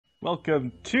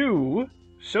Welcome to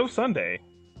Show Sunday.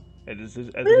 It is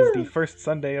the Woo! first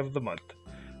Sunday of the month.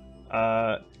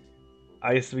 Uh,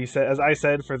 as I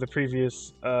said for the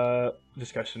previous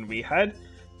discussion we had,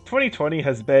 2020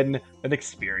 has been an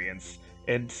experience,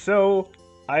 and so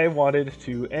I wanted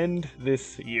to end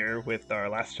this year with our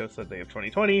last Show Sunday of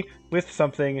 2020 with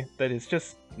something that is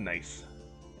just nice.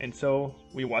 And so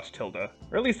we watched Hilda,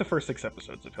 or at least the first 6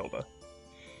 episodes of Hilda.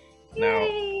 Now,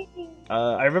 Yay!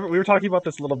 I remember we were talking about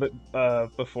this a little bit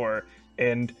before,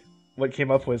 and what came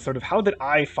up was sort of how did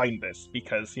I find this?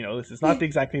 Because, this is not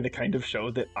exactly the kind of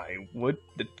show that I would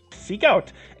seek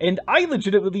out. And I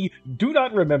legitimately do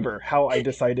not remember how I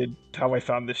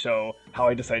found the show, how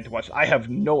I decided to watch it. I have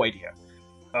no idea.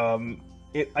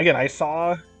 I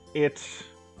saw it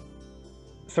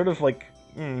sort of like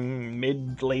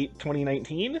mid-late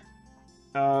 2019.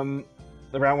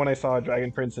 Around when I saw Dragon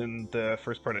Prince in the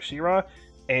first part of She-Ra,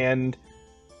 and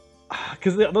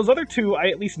because those other two, I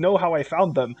at least know how I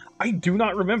found them. I do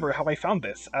not remember how I found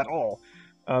this at all.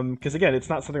 Because again, it's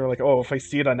not something where like, oh, if I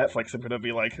see it on Netflix, I'm gonna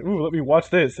be like, ooh, let me watch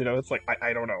this. It's like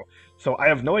I don't know. So I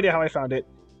have no idea how I found it,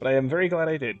 but I am very glad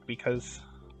I did because,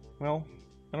 well,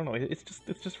 I don't know. It's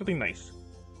just really nice.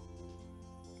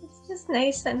 It's just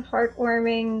nice and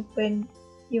heartwarming when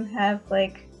you have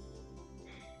like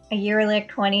a year like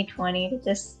 2020 to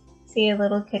just see a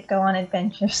little kid go on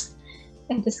adventures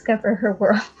and discover her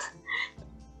world.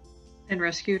 And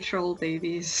rescue troll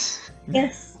babies.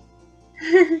 Yes.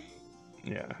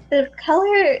 Yeah. The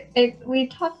color, we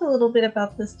talked a little bit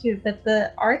about this too, but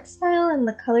the art style and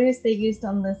the colors they used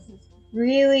on this is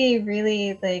really,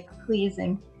 really like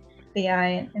pleasing to the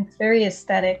eye, and it's very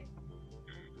aesthetic.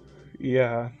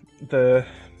 Yeah.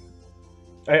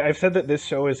 I've said that this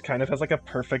show is kind of has like a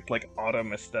perfect like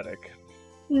autumn aesthetic.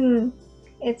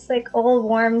 It's like all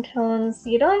warm tones.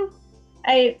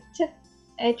 I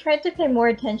tried to pay more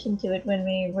attention to it when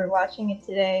we were watching it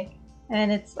today,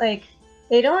 and it's like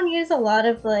they don't use a lot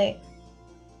of like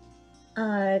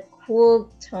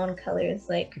cool tone colors.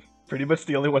 Like Pretty much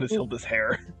the only one is Hilda's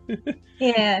hair.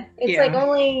 yeah, it's Yeah. like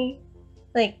only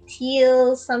like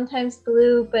teal, sometimes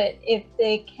blue, but if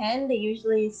they can, they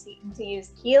usually seem to use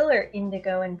teal or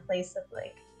indigo in place of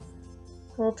like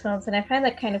cool tones, and I find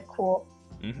that kind of cool.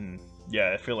 Mm-hmm.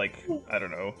 Yeah, I feel like, I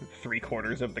don't know,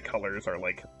 3/4 of the colors are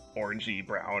like orangey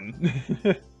brown.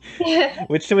 Yeah.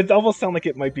 Which would almost sound like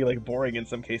it might be like boring in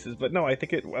some cases, but no, I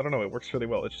think I don't know, it works really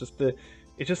well. It's just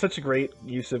such a great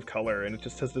use of color, and it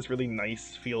just has this really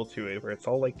nice feel to it where it's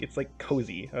like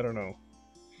cozy. I don't know.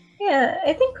 Yeah,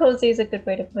 I think cozy is a good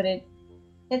way to put it.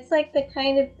 It's like the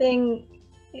kind of thing,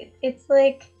 it's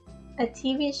like a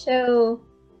TV show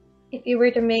if you were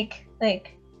to make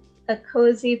like a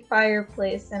cozy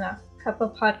fireplace and a cup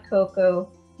of hot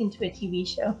cocoa into a TV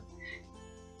show.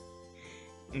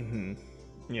 Mm-hmm.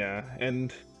 Yeah,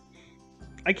 and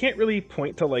I can't really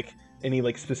point to like any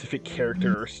like specific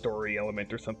character or story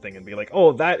element or something and be like,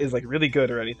 oh, that is like really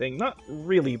good or anything. Not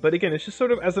really, but again, it's just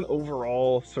sort of as an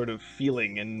overall sort of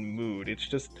feeling and mood. It's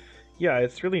just, yeah,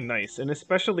 it's really nice, and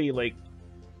especially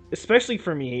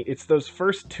for me, it's those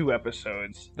first 2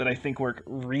 episodes that I think work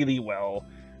really well.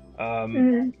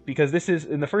 Because this is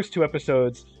in the first 2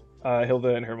 episodes,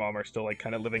 Hilda and her mom are still like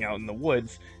kind of living out in the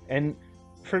woods, and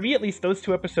for me at least, those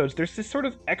 2 episodes, there's this sort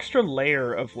of extra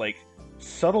layer of like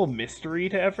subtle mystery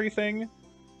to everything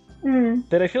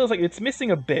that I feel is like it's missing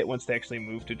a bit once they actually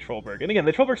move to Trollberg. And again,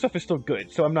 the Trollberg stuff is still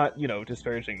good, so I'm not,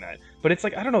 disparaging that. But it's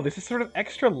like, I don't know, this is sort of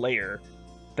extra layer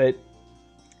that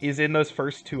is in those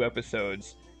first 2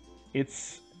 episodes.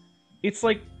 It's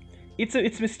like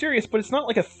it's mysterious, but it's not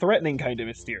like a threatening kind of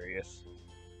mysterious.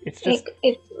 It's just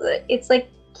It's like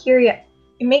curious.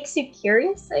 It makes you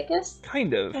curious, I guess.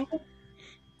 kind of.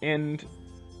 And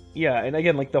yeah, and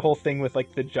again, like the whole thing with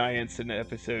like the giants in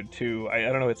episode 2, I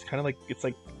don't know, it's kind of like it's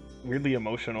like weirdly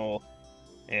emotional,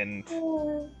 and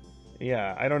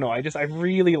yeah, I don't know, I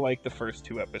really like the first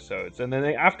 2 episodes, and then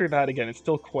after that, again, it's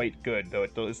still quite good, though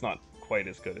it's not quite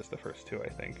as good as the first 2, I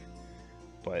think,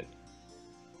 but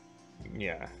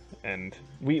yeah, and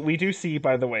we do see,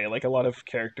 by the way, like a lot of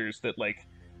characters that like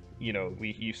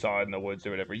you saw in the woods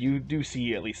or whatever, you do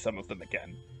see at least some of them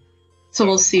again. So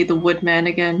we'll see the Woodman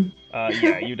again.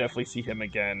 Yeah, you definitely see him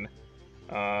again.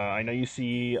 I know you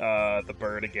see the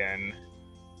bird again.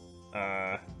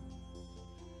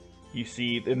 You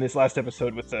see in this last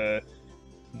episode with the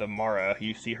Mara,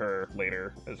 you see her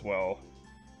later as well.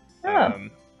 Oh.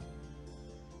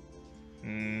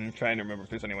 Trying to remember if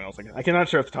there's anyone else. I cannot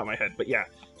sure off the top of my head, but yeah.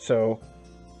 So,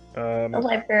 A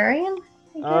librarian?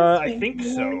 I think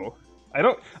so. I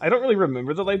don't really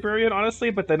remember the librarian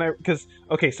honestly, but then I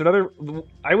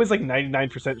was like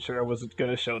 99% sure I wasn't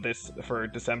gonna show this for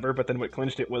December, but then what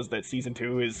clinched it was that season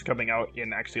 2 is coming out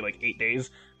in actually like 8 days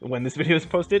when this video is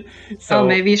posted. Oh, So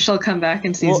maybe she'll come back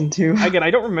in season 2. again, I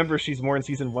don't remember if she's more in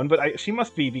season 1, but she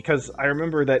must be, because I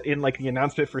remember that in like the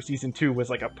announcement for season 2 was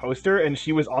like a poster, and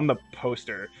she was on the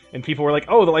poster, and people were like,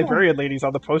 "Oh, the librarian lady's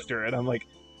on the poster," and I'm like,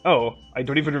 "Oh, I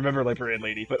don't even remember librarian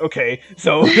lady," but okay,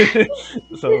 so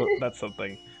so that's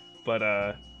something.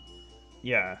 But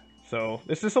yeah. So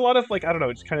it's just a lot of like, I don't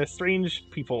know, just kind of strange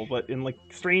people, but in like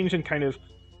strange and kind of,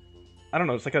 I don't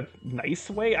know, it's like a nice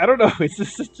way. I don't know. It's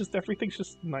just everything's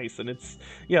just nice, and it's,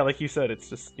 yeah, like you said, it's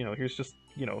just, here's just,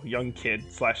 young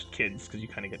kid slash kids, because you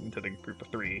kind of get into the group of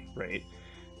 3, right?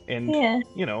 And Yeah.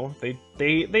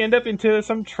 they end up into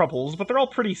some troubles, but they're all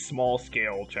pretty small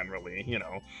scale generally,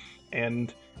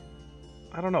 and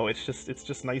I don't know. It's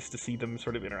just nice to see them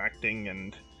sort of interacting,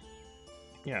 and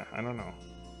yeah, I don't know.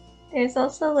 There's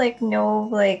also like no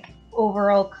like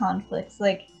overall conflicts.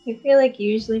 Like I feel like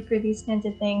usually for these kinds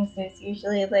of things, there's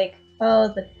usually like,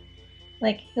 oh,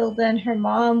 like Hilda and her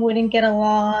mom wouldn't get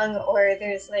along, or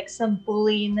there's like some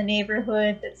bully in the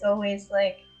neighborhood that's always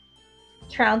like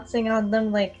trouncing on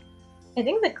them. Like I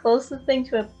think the closest thing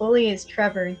to a bully is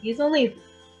Trevor. He's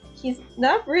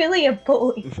not really a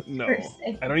bully. No, per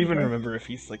se. I don't even remember if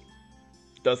he's like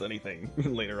does anything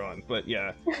later on, but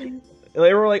yeah.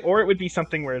 Or it would be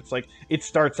something where it's like, it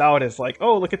starts out as like,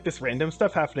 oh, look at this random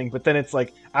stuff happening, but then it's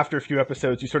like, after a few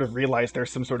episodes, you sort of realize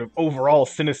there's some sort of overall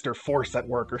sinister force at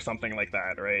work or something like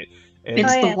that, right? And,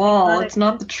 It's the wall, like, it's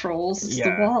not the trolls, it's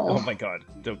the wall. Oh my god,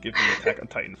 don't give me Attack on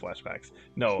Titan flashbacks.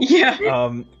 No.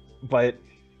 Yeah. But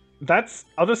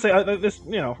I'll just say, this,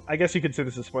 I guess you could say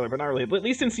this is a spoiler, but not really. But at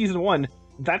least in season 1,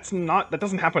 that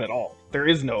doesn't happen at all. There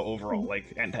is no overall,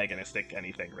 like, antagonistic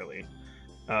anything, really.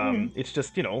 It's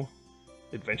just,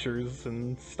 adventures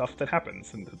and stuff that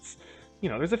happens, and it's,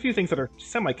 there's a few things that are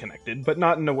semi-connected, but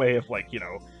not in a way of like,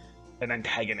 an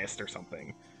antagonist or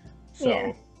something. So,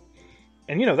 Yeah.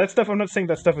 and that stuff, I'm not saying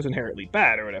that stuff is inherently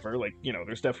bad or whatever, like,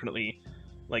 there's definitely,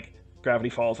 like, Gravity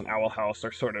Falls and Owl House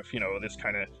are sort of, this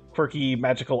kind of quirky,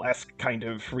 magical-esque kind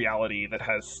of reality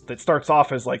that starts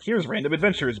off as like, here's random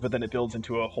adventures, but then it builds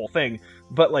into a whole thing.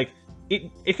 But like,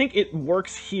 I think it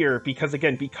works here because,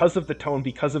 again, because of the tone,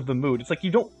 because of the mood. It's like,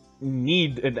 you don't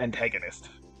need an antagonist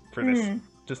for this,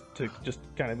 just to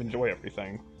kind of enjoy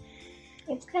everything.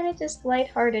 It's kind of just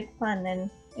lighthearted fun,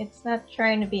 and it's not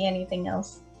trying to be anything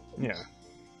else. Yeah.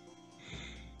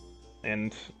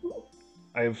 And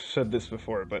I've said this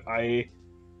before, but I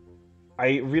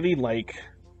really like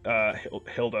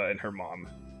Hilda and her mom,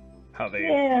 how they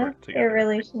work together. Their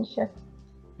relationship.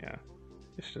 Yeah,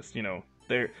 it's just,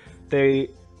 they're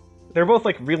both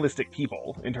like realistic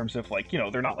people in terms of like,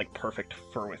 they're not like perfect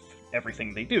with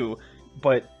everything they do,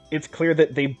 but it's clear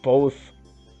that they both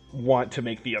want to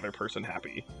make the other person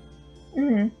happy.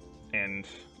 And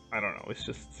I don't know, it's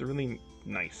a really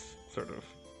nice it's a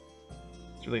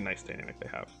really nice dynamic they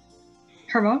have.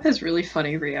 Her mom has really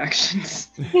funny reactions.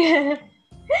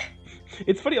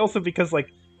 It's funny also because,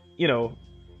 like,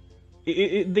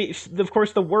 of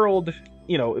course the world,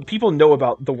 people know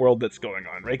about the world that's going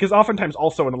on, right? Because oftentimes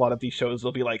also in a lot of these shows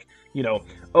they'll be like,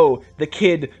 oh, the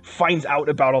kid finds out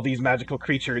about all these magical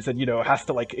creatures and, has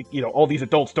to like, all these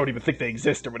adults don't even think they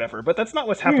exist or whatever. But that's not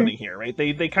what's happening here, right?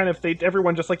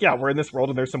 Everyone just like, yeah, we're in this world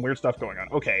and there's some weird stuff going on.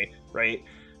 Okay, right?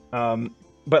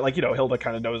 But like, Hilda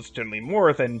kind of knows generally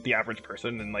more than the average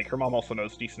person, and like her mom also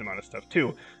knows a decent amount of stuff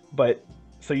too. But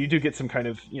so you do get some kind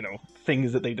of,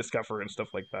 things that they discover and stuff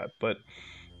like that. But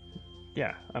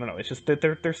yeah, I don't know. It's just that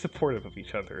they're supportive of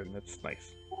each other, and that's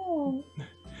nice.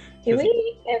 Do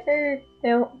we ever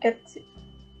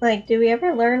do we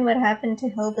ever learn what happened to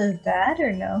Hilda's dad,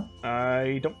 or no?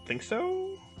 I don't think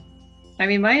so. I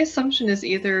mean, my assumption is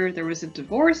either there was a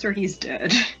divorce or he's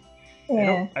dead.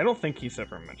 Yeah. I don't think he's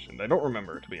ever mentioned. I don't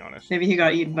remember, to be honest. Maybe he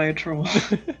got eaten by a troll.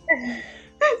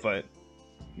 But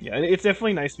yeah, it's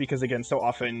definitely nice because, again, so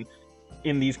often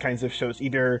in these kinds of shows,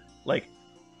 either like,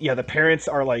 yeah, the parents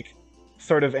are like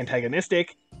sort of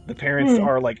antagonistic, the parents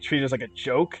are like treated as like a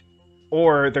joke,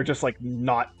 or they're just like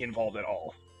not involved at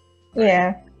all. Right?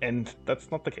 Yeah. And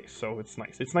that's not the case, so it's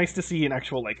nice. It's nice to see an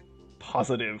actual like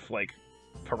positive like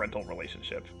parental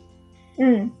relationship.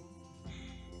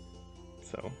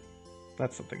 So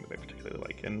that's something that I particularly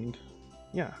like, and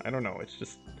yeah, I don't know, it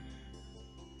just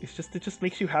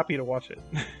makes you happy to watch it.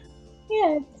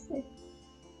 Yeah, it's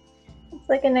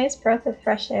like a nice breath of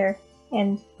fresh air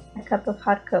and a cup of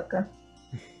hot cocoa.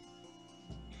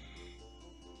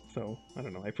 So, I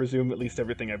don't know, I presume at least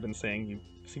everything I've been saying, you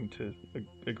seem to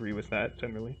agree with that,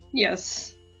 generally?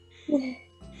 Yes. Is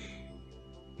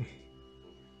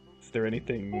there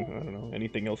anything, I don't know,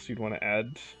 anything else you'd want to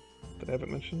add that I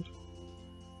haven't mentioned?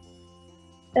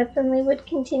 Definitely would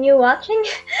continue watching.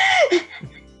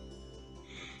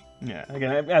 Yeah,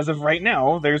 again, as of right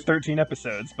now, there's 13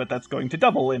 episodes, but that's going to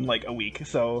double in like a week,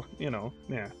 so, you know,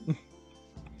 yeah.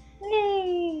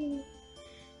 Yay!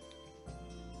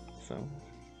 So,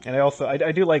 and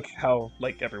I do like how,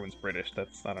 like, everyone's British.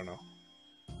 That's, I don't know.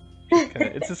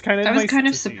 It's just kind of I was nice kind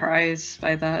of to see. surprised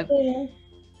by that. Yeah.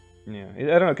 Yeah,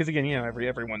 I don't know, because again, you know,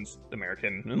 everyone's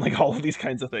American and like all of these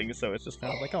kinds of things, so it's just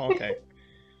kind of like, oh, okay.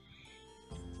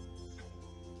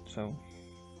 So,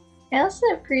 I also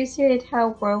appreciate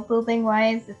how world building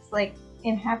wise it's like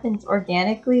it happens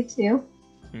organically too.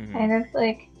 mhm. Kind of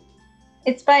like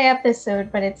it's by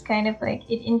episode, but it's kind of like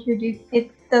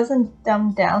it doesn't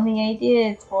dumb down the idea.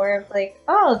 It's more of like,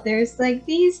 oh, there's like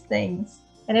these things.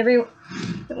 And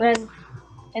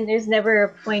there's never a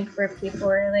point where people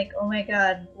are like, oh my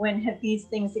god, when have these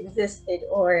things existed?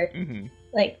 Or Mhm.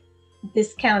 like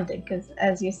discounted, because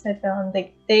as you said, Valen,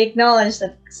 they acknowledge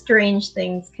that strange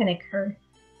things can occur.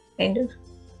 Kind of.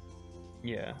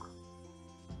 Yeah.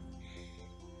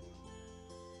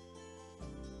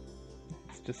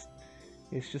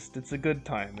 It's a good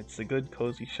time. It's a good,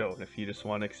 cozy show. And if you just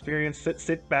want to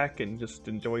sit back and just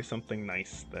enjoy something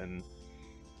nice, then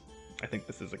I think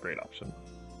this is a great option.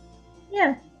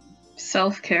 Yeah.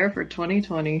 Self-care for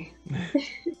 2020.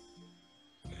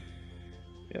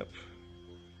 Yep.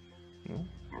 Well,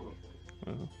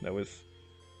 that was...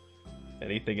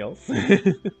 Anything else?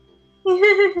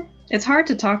 It's hard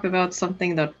to talk about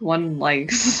something that one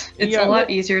likes. It's Yeah, a lot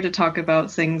well- easier to talk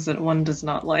about things that one does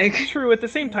not like. True, at the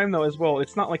same time, though, as well,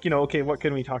 it's not like, you know, okay, what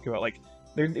can we talk about? Like,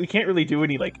 we can't really do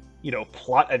any, like, you know,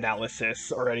 plot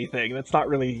analysis or anything. That's not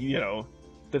really, you know...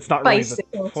 That's not really the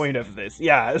Bicycles. point of this.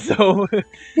 Yeah, so...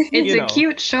 It's you a know.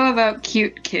 cute show about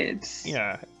cute kids.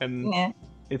 Yeah, and... Yeah.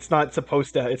 It's not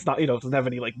supposed to. It's not. You know. It doesn't have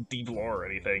any like deep lore or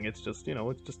anything. It's just. You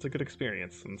know. It's just a good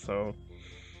experience, and so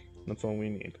that's all we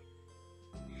need.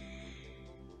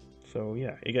 So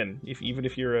yeah. Again, even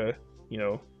if you're a you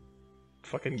know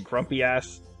fucking grumpy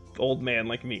ass old man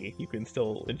like me, you can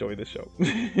still enjoy this show.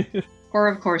 Or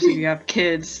of course, if you have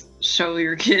kids, show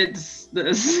your kids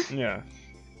this. Yeah.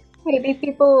 Maybe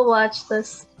people will watch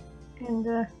this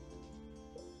and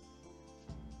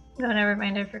no, never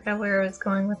mind, I forgot where I was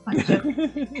going with my joke.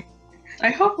 I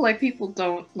hope like people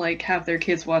don't like have their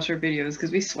kids watch our videos because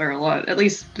we swear a lot. At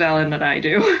least Valen and I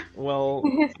do. Well,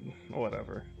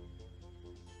 whatever.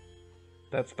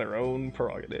 That's their own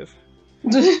prerogative.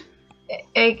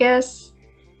 I guess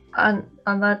on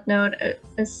that note,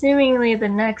 assumingly the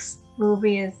next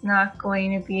movie is not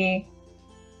going to be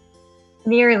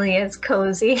nearly as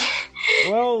cozy.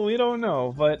 Well, we don't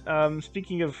know, but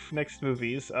speaking of next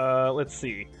movies, let's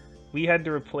see. We had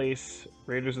to replace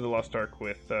Raiders of the Lost Ark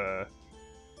with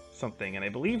something, and I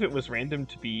believe it was random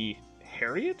to be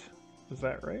Harriet? Is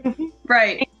that right?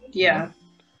 Right. Yeah.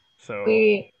 So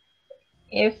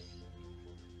if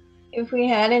we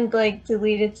hadn't like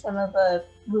deleted some of the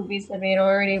movies that we had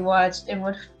already watched, it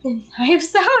would have been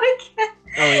Knives Out again.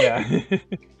 Oh yeah.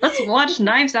 Let's watch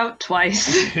Knives Out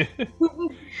twice.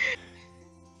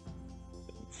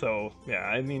 So yeah,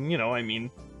 I mean,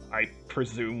 I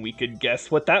presume we could guess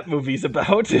what that movie's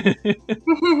about.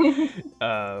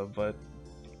 But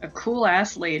A cool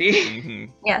ass lady. mhm.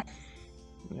 Yeah.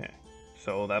 Yeah.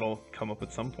 So that'll come up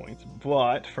at some point.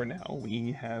 But for now,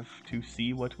 we have to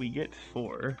see what we get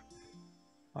for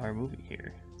our movie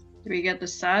here. Do we get the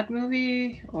sad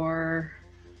movie or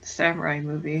the samurai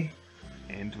movie?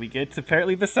 And we get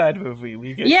apparently the sad movie.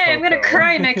 We get Yeah, I'm gonna Coco.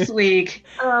 cry next week.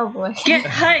 Oh boy. Get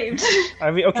hyped.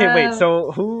 I mean, okay, wait. Um,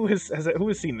 So who has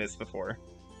seen this before?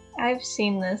 I've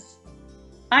seen this.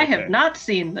 I Okay. have not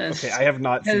seen this. Okay, I have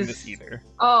not seen this Because- either.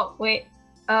 Oh wait.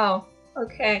 Oh,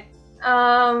 okay.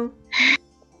 I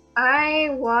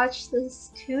watched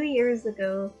this 2 years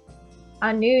ago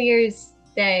on New Year's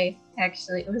Day.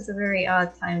 Actually, it was a very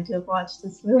odd time to have watched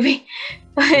this movie, Is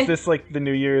but this like the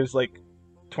New Year's, like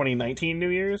 2019 New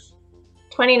Year's?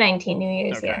 2019 New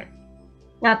Year's, Okay. yeah,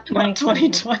 not Not 2020.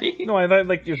 2020. No, I thought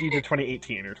like it was either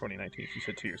 2018 or 2019. You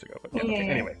said 2 years ago, but yeah. Okay.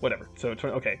 Yeah. Anyway, whatever. So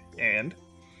okay, and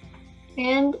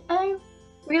And I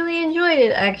really enjoyed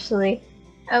it actually,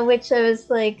 which I was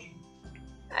like,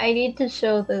 I need to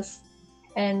show this,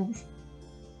 and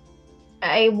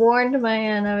I warned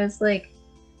Maya, and I was like,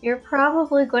 you're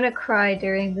probably gonna cry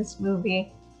during this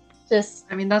movie, just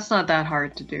I mean, that's not that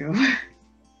hard to do.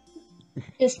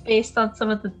 based on some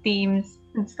of the themes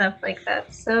and stuff like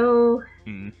that. So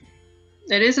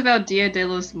It is about Dia de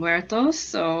los Muertos,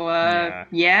 so Yeah.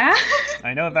 yeah.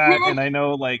 I know that, and I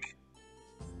know like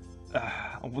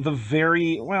the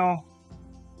very, well,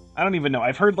 I don't even know.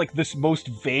 I've heard like this most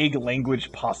vague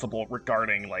language possible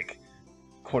regarding like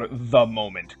quote the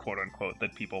moment, quote unquote,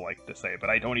 that people like to say, but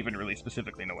I don't even really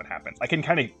specifically know what happens. I think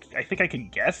I can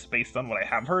guess based on what I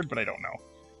have heard, but I don't know.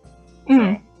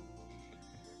 So,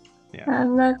 yeah.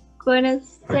 I'm not going to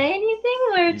say anything.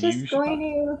 We're You just should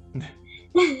going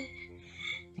to.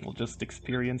 We'll just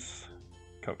experience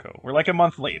Coco. We're like a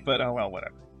month late, but oh well,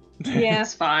 whatever. Yeah.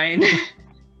 It's fine.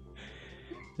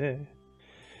 Yeah.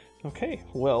 Okay,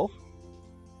 well,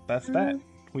 that's that.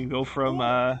 We go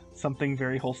from something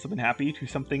very wholesome and happy to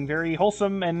something very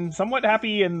wholesome and somewhat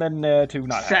happy, and then to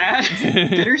not Sad, happy.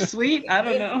 bittersweet. I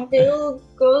don't know. It still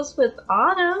goes with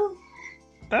autumn.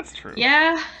 That's true.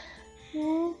 Yeah.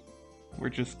 Yeah. We're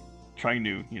just trying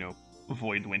to,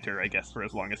 avoid winter, I guess, for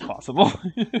as long as possible.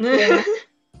 Yeah.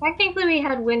 Technically, we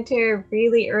had winter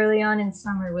really early on in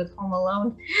summer with Home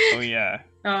Alone. Oh yeah.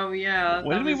 Oh yeah.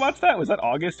 When did we watch that? Was that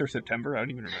August or September? I don't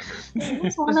even remember. It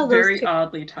was It one was of those very two.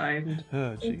 oddly timed.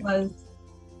 Oh, It jeez. was.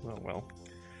 Oh well.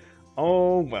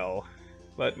 Oh well.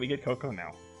 But we get Coco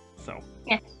now. So.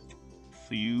 Yeah.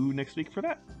 See you next week for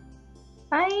that.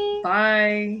 Bye.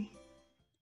 Bye.